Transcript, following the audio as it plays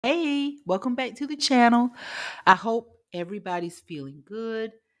Hey, welcome back to the channel. I hope everybody's feeling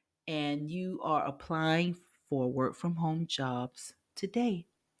good and you are applying for work from home jobs today.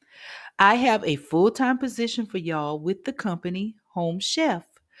 I have a full time position for y'all with the company Home Chef.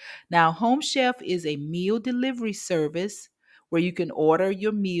 Now, Home Chef is a meal delivery service where you can order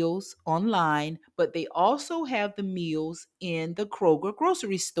your meals online, but they also have the meals in the Kroger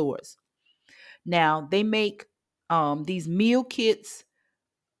grocery stores. Now, they make these meal kits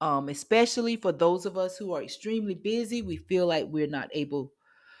especially for those of us who are extremely busy. We feel like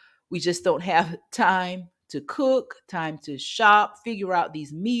we just don't have time to cook, time to shop, figure out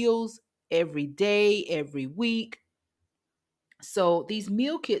these meals every day, every week. So these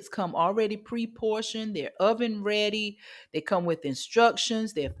meal kits come already pre-portioned, they're oven ready, they come with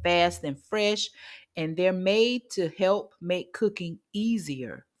instructions, they're fast and fresh, and they're made to help make cooking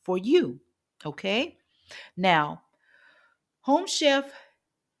easier for you. Okay? Now, Home Chef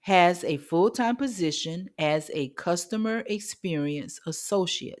has a full-time position as a customer experience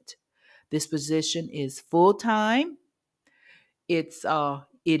associate. This position is full-time. It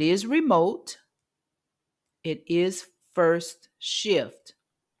is remote. It is first shift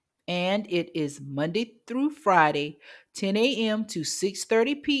and it is Monday through Friday, 10 a.m. to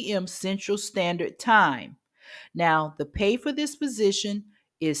 6:30 p.m. Central Standard Time. Now, the pay for this position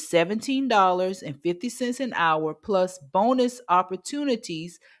is $17.50 an hour plus bonus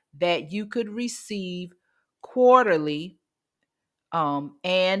opportunities that you could receive quarterly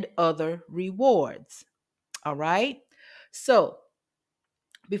and other rewards. All right. So,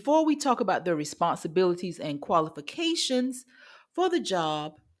 before we talk about the responsibilities and qualifications for the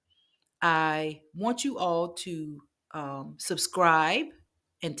job, I want you all to subscribe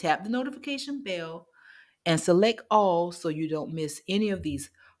and tap the notification bell and select all so you don't miss any of these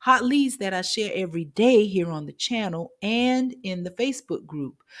hot leads that I share every day here on the channel and in the Facebook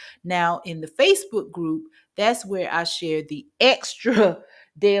group. Now, in the Facebook group, that's where I share the extra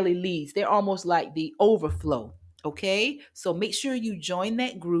daily leads. They're almost like the overflow. Okay, so make sure you join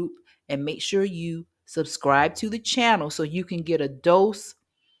that group and make sure you subscribe to the channel so you can get a double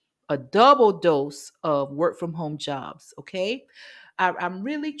dose of work from home jobs. Okay. I'm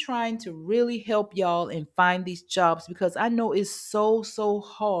really trying to really help y'all and find these jobs because I know it's so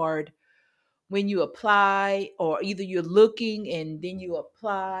hard when you apply or either you're looking and then you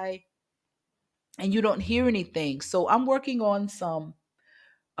apply and you don't hear anything. So I'm working on some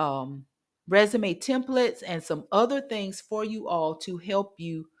um, resume templates and some other things for you all to help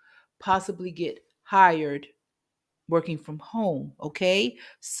you possibly get hired working from home. Okay.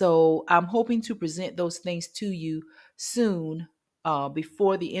 So I'm hoping to present those things to you soon,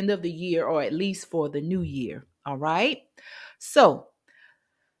 before the end of the year or at least for the new year. All right. So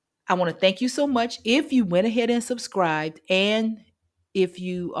I want to thank you so much if you went ahead and subscribed and if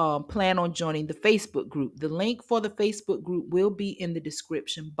you plan on joining the Facebook group. The link for the Facebook group will be in the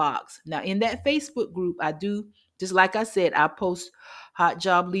description box. Now, in that Facebook group, I do, just like I said, I post hot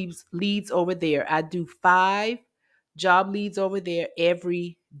job leads over there. I do 5 job leads over there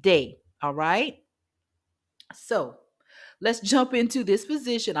every day. All right. So let's jump into this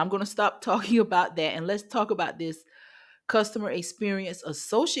position. I'm going to stop talking about that and let's talk about this customer experience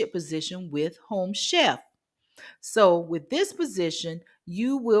associate position with Home Chef. So, with this position,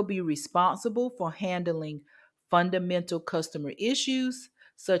 you will be responsible for handling fundamental customer issues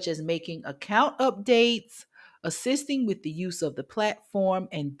such as making account updates, assisting with the use of the platform,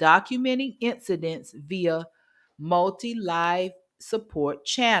 and documenting incidents via multi live support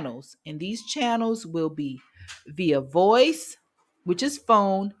channels. And these channels will be via voice, which is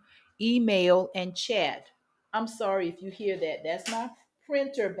phone, email, and chat. I'm sorry if you hear that. That's my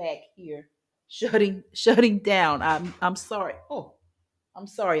printer back here shutting down. I'm sorry. Oh, I'm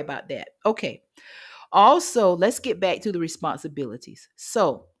sorry about that. Okay. Also, let's get back to the responsibilities.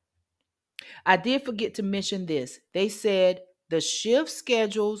 So, I did forget to mention this. They said the shift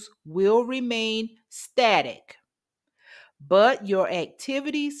schedules will remain static, but your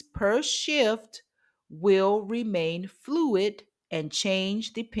activities per shift will remain fluid and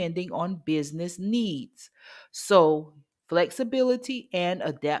change depending on business needs. So, flexibility and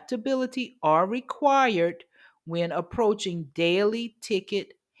adaptability are required when approaching daily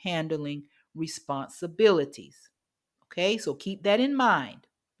ticket handling responsibilities. Okay, so keep that in mind.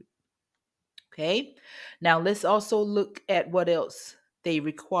 Okay. Now let's also look at what else they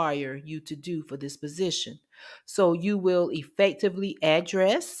require you to do for this position. So you will effectively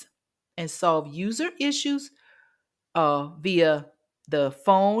address and solve user issues via the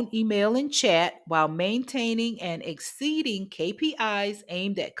phone, email, and chat while maintaining and exceeding KPIs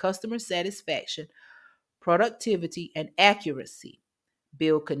aimed at customer satisfaction, productivity, and accuracy.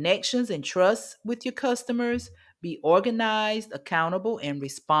 Build connections and trust with your customers. Be organized, accountable, and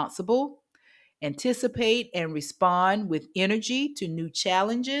responsible. Anticipate and respond with energy to new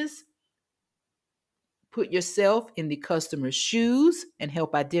challenges. Put yourself in the customer's shoes and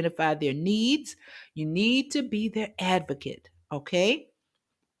help identify their needs. You need to be their advocate, okay?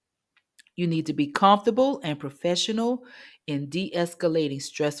 You need to be comfortable and professional in de escalating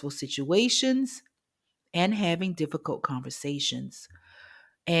stressful situations and having difficult conversations.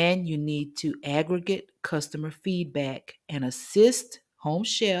 And you need to aggregate customer feedback and assist Home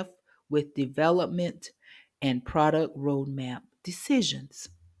Chef with development and product roadmap decisions.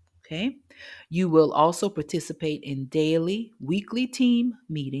 Okay. You will also participate in daily, weekly team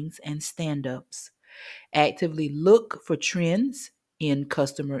meetings and stand ups. Actively look for trends in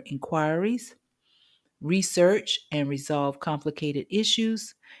customer inquiries, research and resolve complicated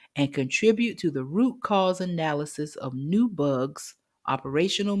issues, and contribute to the root cause analysis of new bugs,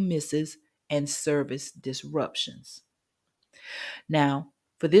 operational misses, and service disruptions. Now,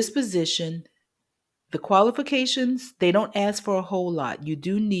 for this position, the qualifications, they don't ask for a whole lot. You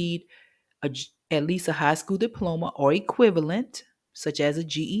do need at least a high school diploma or equivalent, such as a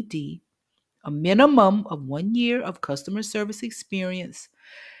GED, a minimum of 1 year of customer service experience,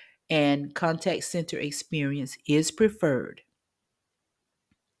 and contact center experience is preferred.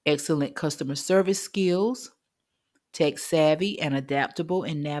 Excellent customer service skills, tech savvy and adaptable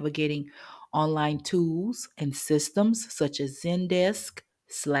in navigating online tools and systems such as Zendesk,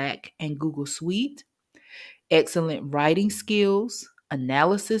 Slack, and Google Suite. Excellent writing skills,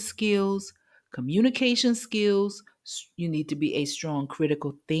 analysis skills, communication skills. You need to be a strong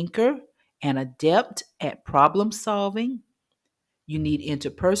critical thinker and adept at problem solving. You need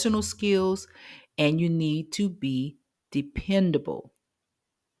interpersonal skills, and you need to be dependable.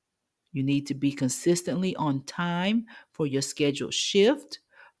 You need to be consistently on time for your scheduled shift,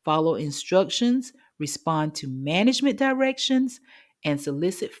 follow instructions, respond to management directions, and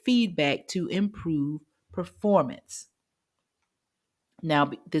solicit feedback to improve performance.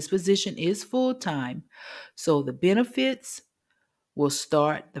 Now, this position is full time, so the benefits will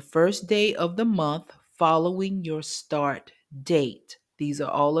start the first day of the month following your start date. These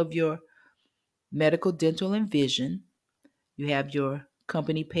are all of your medical, dental, and vision. You have your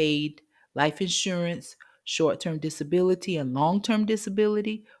company paid life insurance, short term disability, and long term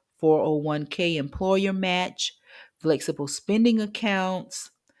disability, 401k employer match, flexible spending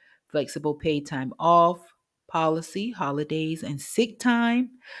accounts, flexible paid time off policy, holidays and sick time,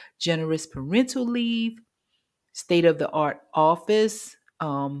 generous parental leave, state of the art office.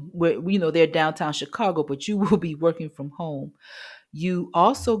 Where they're downtown Chicago, but you will be working from home. You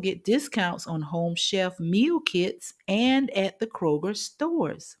also get discounts on Home Chef meal kits and at the Kroger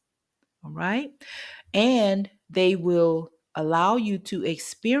stores. All right. And they will allow you to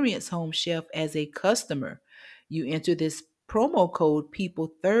experience Home Chef as a customer. You enter this promo code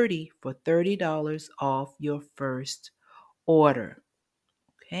PEOPLE30 for $30 off your first order.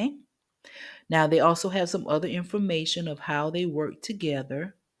 Okay. Now, they also have some other information of how they work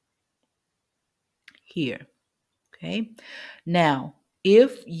together here. Okay. Now,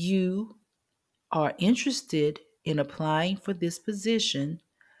 if you are interested in applying for this position,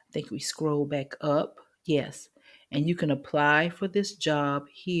 I think we scroll back up. Yes. And you can apply for this job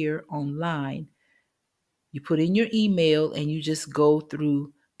here online. You put in your email and you just go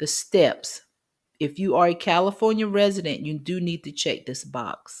through the steps. If you are a California resident, you do need to check this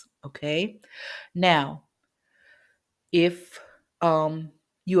box. Okay. Now, if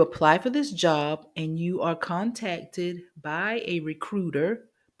you apply for this job and you are contacted by a recruiter,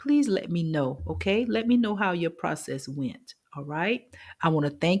 please let me know, okay? Let me know how your process went, all right? I want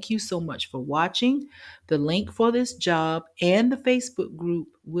to thank you so much for watching. The link for this job and the Facebook group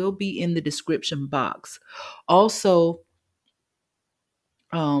will be in the description box. Also,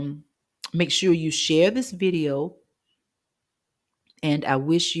 make sure you share this video, and I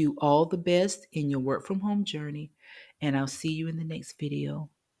wish you all the best in your work from home journey, and I'll see you in the next video.